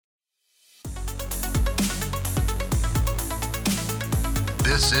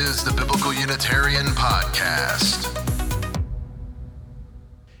This is the Biblical Unitarian Podcast.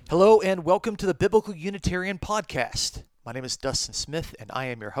 Hello and welcome to the Biblical Unitarian Podcast. My name is Dustin Smith and I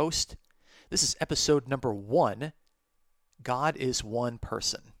am your host. This is episode number 1, God is one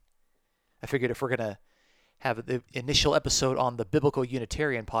person. I figured if we're going to have the initial episode on the Biblical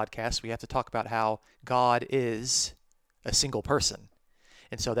Unitarian Podcast, we have to talk about how God is a single person.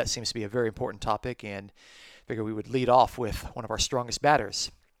 And so that seems to be a very important topic, and I figured we would lead off with one of our strongest batters.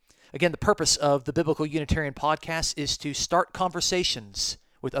 Again, the purpose of the Biblical Unitarian Podcast is to start conversations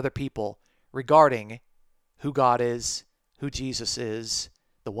with other people regarding who God is, who Jesus is,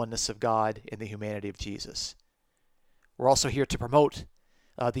 the oneness of God, and the humanity of Jesus. We're also here to promote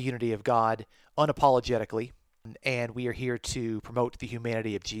the unity of God unapologetically, and we are here to promote the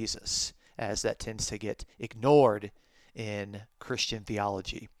humanity of Jesus, as that tends to get ignored in Christian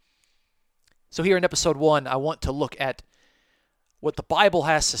theology. So here in episode 1, I want to look at what the Bible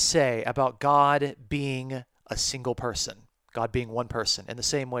has to say about God being a single person, God being one person, in the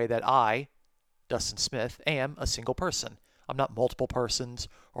same way that I, Dustin Smith, am a single person. I'm not multiple persons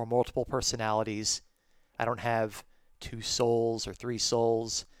or multiple personalities. I don't have 2 souls or 3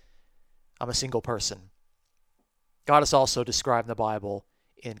 souls. I'm a single person. God is also described in the Bible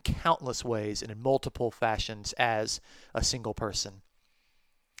in countless ways and in multiple fashions as a single person.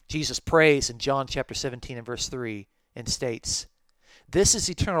 Jesus prays in John chapter 17 and verse 3 and states, "This is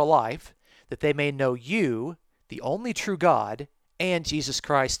eternal life, that they may know you, the only true God, and Jesus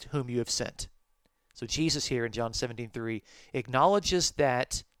Christ whom you have sent." So Jesus here in John 17:3 acknowledges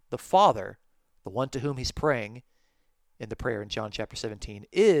that the Father, the one to whom he's praying in the prayer in John chapter 17,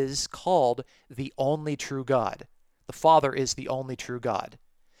 is called the only true God. The Father is the only true God.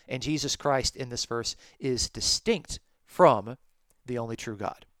 And Jesus Christ in this verse is distinct from the only true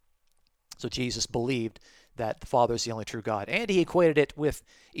God. So Jesus believed that the Father is the only true God, and he equated it with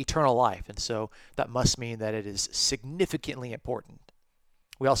eternal life. And so that must mean that it is significantly important.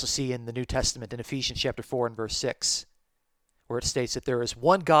 We also see in the New Testament in Ephesians chapter 4 and verse 6, where it states that there is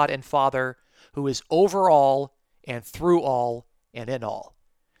one God and Father who is over all and through all and in all.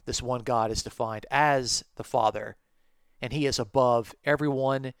 This one God is defined as the Father, and he is above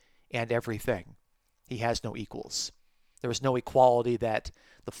everyone and everything. He has no equals. There is no equality that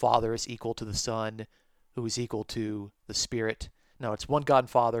the Father is equal to the Son, who is equal to the Spirit. No, it's one God and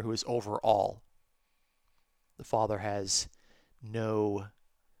Father who is over all. The Father has no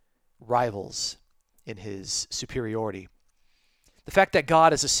rivals in his superiority. The fact that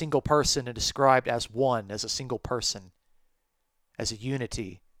God is a single person and described as one, as a single person, as a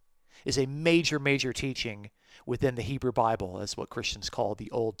unity, is a major, major teaching within the Hebrew Bible, as what Christians call the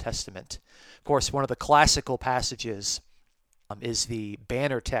Old Testament. Of course, one of the classical passages is the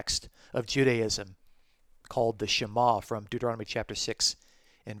banner text of Judaism, called the Shema from Deuteronomy chapter 6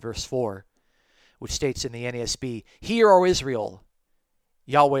 and verse 4, which states in the NASB, "Hear, O Israel,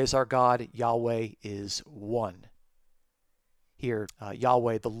 Yahweh is our God, Yahweh is one." Here,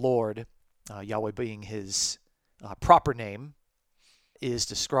 Yahweh, the Lord, Yahweh being his proper name, is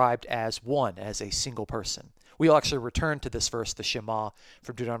described as one, as a single person. We'll actually return to this verse, the Shema,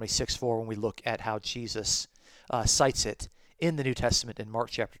 from Deuteronomy 6:4, when we look at how Jesus cites it in the New Testament in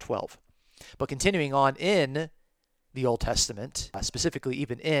Mark chapter 12. But continuing on in the Old Testament, specifically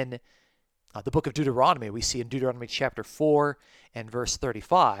even in the book of Deuteronomy, we see in Deuteronomy chapter 4 and verse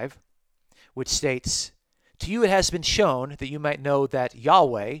 35, which states, "To you it has been shown that you might know that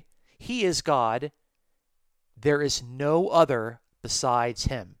Yahweh, he is God, there is no other besides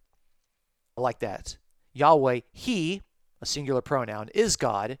him." I like that. Yahweh, he, a singular pronoun, is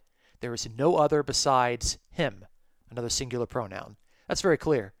God. There is no other besides him, another singular pronoun. That's very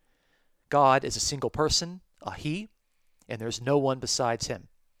clear. God is a single person, a he, and there's no one besides him.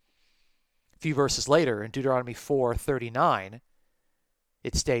 A few verses later, in Deuteronomy 4:39,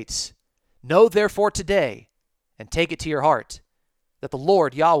 it states, "Know therefore today, and take it to your heart, that the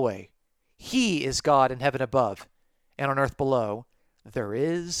Lord Yahweh, he is God in heaven above, and on earth below, there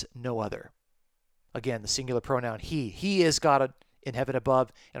is no other." Again, the singular pronoun he. He is God in heaven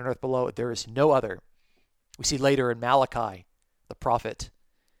above, and on earth below, there is no other. We see later in Malachi, the prophet,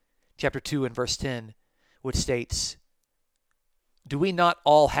 chapter 2 and verse 10, which states, "Do we not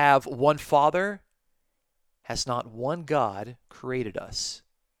all have one Father? Has not one God created us?"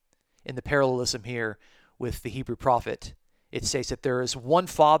 In the parallelism here with the Hebrew prophet, it states that there is one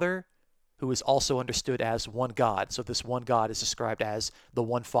Father who is also understood as one God. So this one God is described as the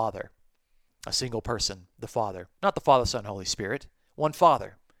one Father, a single person, the Father. Not the Father, Son, Holy Spirit. One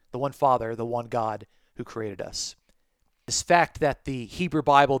Father, the one God who created us. This fact that the Hebrew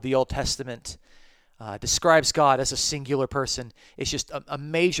Bible, the Old Testament, describes God as a singular person. It's just a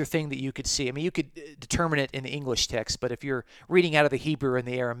major thing that you could see. I mean, you could determine it in the English text, but if you're reading out of the Hebrew and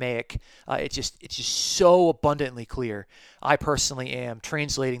the Aramaic, it's just so abundantly clear. I personally am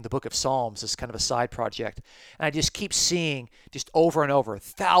translating the book of Psalms as kind of a side project, and I just keep seeing just over and over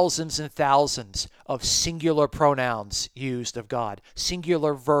thousands and thousands of singular pronouns used of God,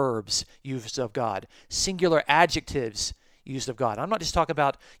 singular verbs used of God, singular adjectives used of God. I'm not just talking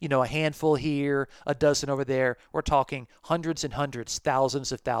about, a handful here, a dozen over there. We're talking hundreds and hundreds,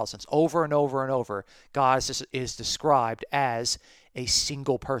 thousands of thousands. Over and over and over, God is described as a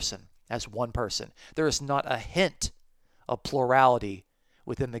single person, as one person. There is not a hint of plurality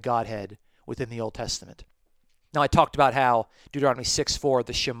within the Godhead, within the Old Testament. Now, I talked about how Deuteronomy 6:4,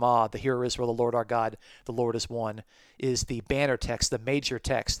 the Shema, the Hear, Israel, the Lord our God, the Lord is one, is the banner text, the major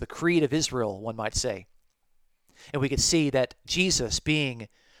text, the creed of Israel, one might say. And we can see that Jesus, being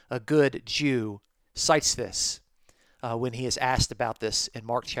a good Jew, cites this when he is asked about this in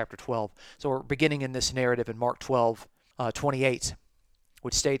Mark chapter 12. So we're beginning in this narrative in Mark 12:28,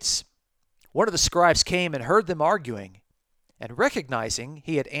 which states, "One of the scribes came and heard them arguing, and recognizing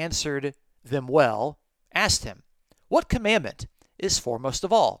he had answered them well, asked him, 'What commandment is foremost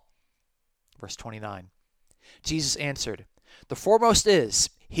of all?' Verse 29. Jesus answered, 'The foremost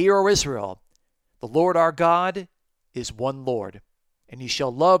is, Hear, O Israel, the Lord our God is one Lord, and you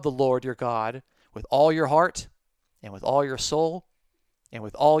shall love the Lord your God with all your heart, and with all your soul, and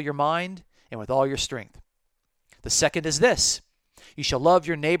with all your mind, and with all your strength. The second is this, you shall love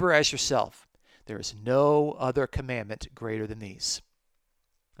your neighbor as yourself. There is no other commandment greater than these.'"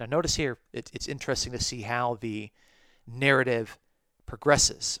 Now notice here, it's interesting to see how the narrative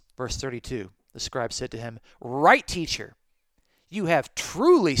progresses. Verse 32, the scribe said to him, "Right, teacher, you have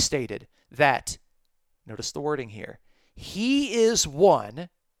truly stated that," notice the wording here, "He is one,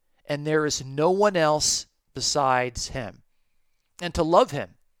 and there is no one else besides him. And to love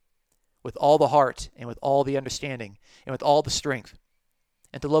him with all the heart, and with all the understanding, and with all the strength,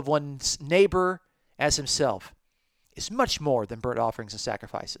 and to love one's neighbor as himself, is much more than burnt offerings and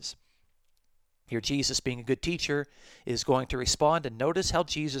sacrifices." Here Jesus, being a good teacher, is going to respond, and notice how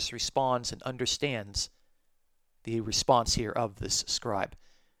Jesus responds and understands the response here of this scribe.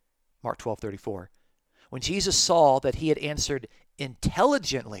 Mark 12:34. "When Jesus saw that he had answered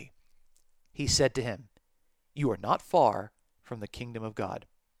intelligently, he said to him, 'You are not far from the kingdom of God.'"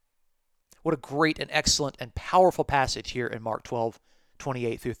 What a great and excellent and powerful passage here in Mark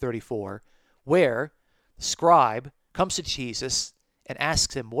 12:28 through 34, where the scribe comes to Jesus and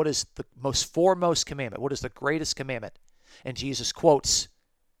asks him, what is the most foremost commandment? What is the greatest commandment? And Jesus quotes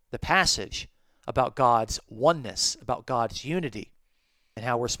the passage about God's oneness, about God's unity, and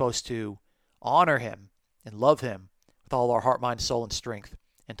how we're supposed to honor him and love him with all our heart, mind, soul, and strength,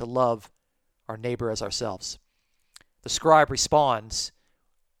 and to love our neighbor as ourselves. The scribe responds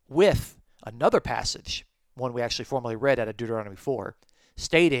with another passage, one we actually formerly read out of Deuteronomy 4,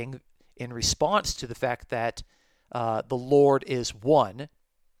 stating in response to the fact that the Lord is one,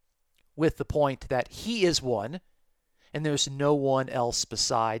 with the point that he is one, and there's no one else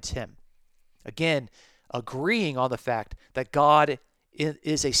besides him. Again, agreeing on the fact that God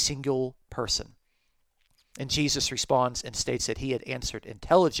is a single person. And Jesus responds and states that he had answered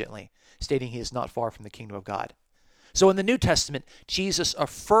intelligently, stating he is not far from the kingdom of God. So in the New Testament, Jesus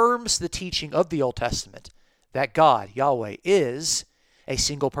affirms the teaching of the Old Testament that God, Yahweh, is a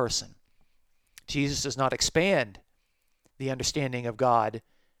single person. Jesus does not expand the understanding of God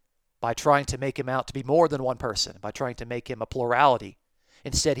by trying to make him out to be more than one person, by trying to make him a plurality.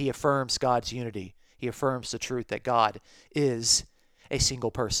 Instead, he affirms God's unity. He affirms the truth that God is a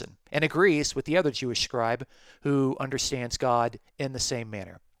single person, and agrees with the other Jewish scribe who understands God in the same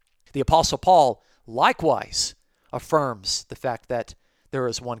manner. The Apostle Paul likewise affirms the fact that there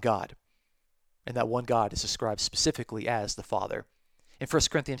is one God, and that one God is described specifically as the Father. In 1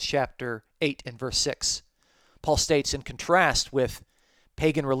 Corinthians chapter 8 and verse 6, Paul states, in contrast with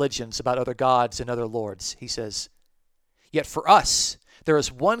pagan religions about other gods and other lords, he says, "Yet for us there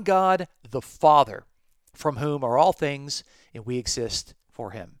is one God, the Father, from whom are all things, and we exist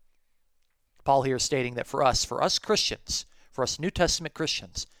for him." Paul here is stating that for us Christians, for us New Testament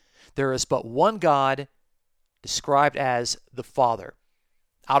Christians, there is but one God described as the Father,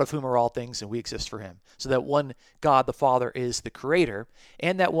 out of whom are all things, and we exist for him. So that one God, the Father, is the creator,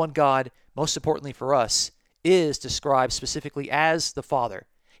 and that one God, most importantly for us, is described specifically as the Father.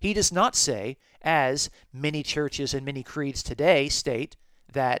 He does not say, as many churches and many creeds today state,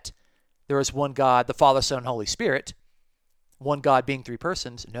 that there is one God, the Father, Son, and Holy Spirit, one God being three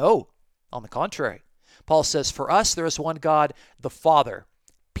persons. No, on the contrary. Paul says, for us there is one God, the Father,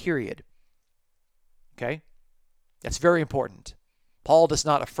 period. Okay? That's very important. Paul does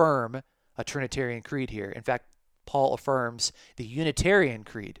not affirm a Trinitarian creed here. In fact, Paul affirms the Unitarian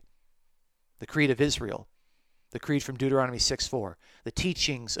creed, the creed of Israel, the creed from Deuteronomy 6:4, the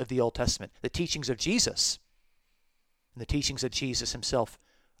teachings of the Old Testament, the teachings of Jesus, and the teachings that Jesus himself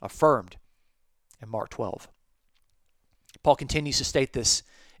affirmed in Mark 12. Paul continues to state this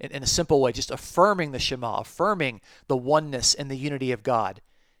in a simple way, just affirming the Shema, affirming the oneness and the unity of God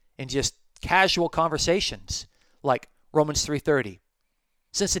in just casual conversations like Romans 3:30.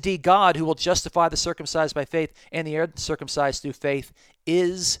 Since indeed God, who will justify the circumcised by faith and the uncircumcised through faith,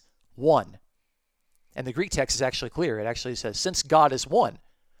 is one. And the Greek text is actually clear. It actually says, since God is one,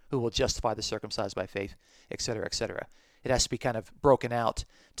 who will justify the circumcised by faith, etc., etc. It has to be kind of broken out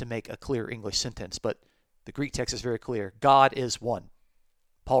to make a clear English sentence, but the Greek text is very clear. God is one.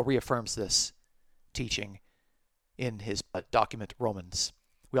 Paul reaffirms this teaching in his document, Romans.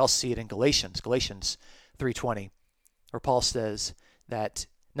 We also see it in Galatians 3:20, where Paul says that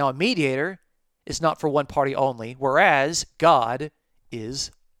now a mediator is not for one party only, whereas God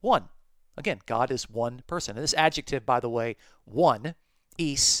is one. Again, God is one person. And this adjective, by the way, one,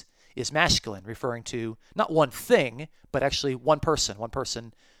 is masculine, referring to not one thing, but actually one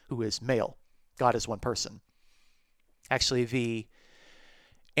person who is male. God is one person. Actually, the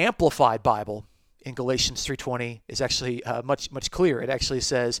Amplified Bible in Galatians 3:20 is actually much clearer. It actually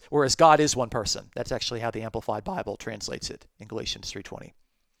says, whereas God is one person. That's actually how the Amplified Bible translates it in Galatians 3:20.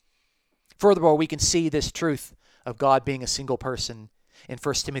 Furthermore, we can see this truth of God being a single person in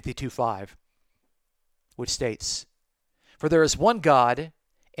 1 Timothy 2:5, which states, for there is one God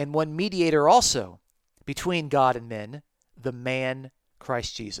and one mediator also between God and men, the man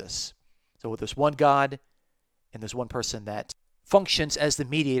Christ Jesus. So there's one God and there's one person that functions as the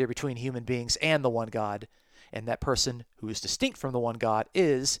mediator between human beings and the one God. And that person who is distinct from the one God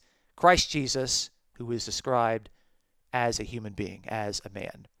is Christ Jesus, who is described as a human being, as a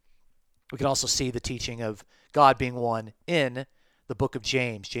man. We can also see the teaching of God being one in the book of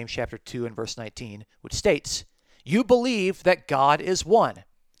James chapter 2 and verse 19, which states, you believe that God is one.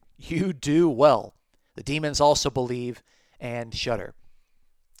 You do well. The demons also believe and shudder.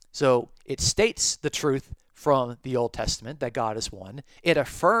 So it states the truth from the Old Testament that God is one. It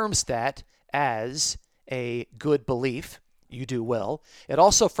affirms that as a good belief. You do well. It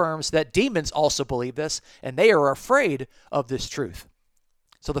also affirms that demons also believe this, and they are afraid of this truth.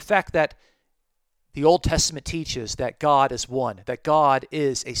 So the fact that the Old Testament teaches that God is one, that God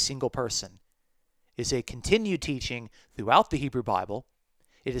is a single person, is a continued teaching throughout the Hebrew Bible.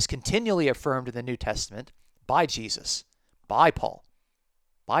 It is continually affirmed in the New Testament by Jesus, by Paul,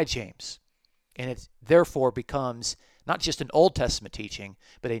 by James. And it therefore becomes not just an Old Testament teaching,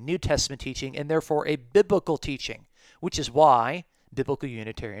 but a New Testament teaching, and therefore a biblical teaching, which is why biblical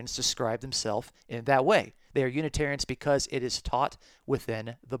Unitarians describe themselves in that way. They are Unitarians because it is taught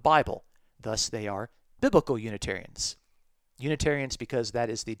within the Bible. Thus, they are biblical Unitarians. Unitarians because that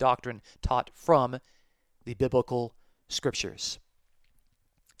is the doctrine taught from the biblical scriptures.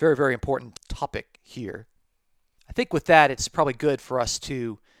 Very, very important topic here. I think with that, it's probably good for us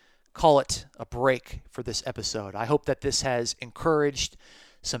to call it a break for this episode. I hope that this has encouraged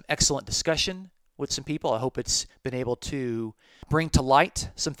some excellent discussion with some people. I hope it's been able to bring to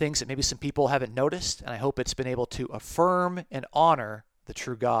light some things that maybe some people haven't noticed, and I hope it's been able to affirm and honor the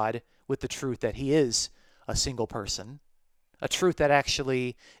true God with the truth that he is a single person, a truth that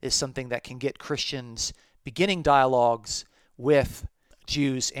actually is something that can get Christians beginning dialogues with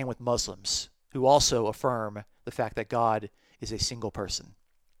Jews and with Muslims who also affirm the fact that God is a single person.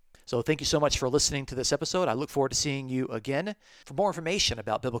 So thank you so much for listening to this episode. I look forward to seeing you again. For more information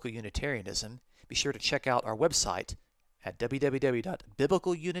about Biblical Unitarianism, be sure to check out our website at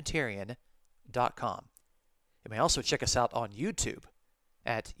www.biblicalunitarian.com. You may also check us out on YouTube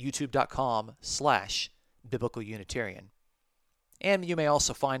at youtube.com/biblicalunitarian. And you may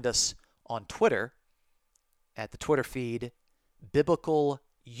also find us on Twitter at the Twitter feed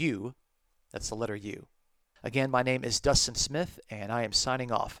BiblicalU. That's the letter U. Again, my name is Dustin Smith, and I am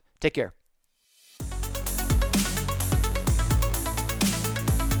signing off. Take care.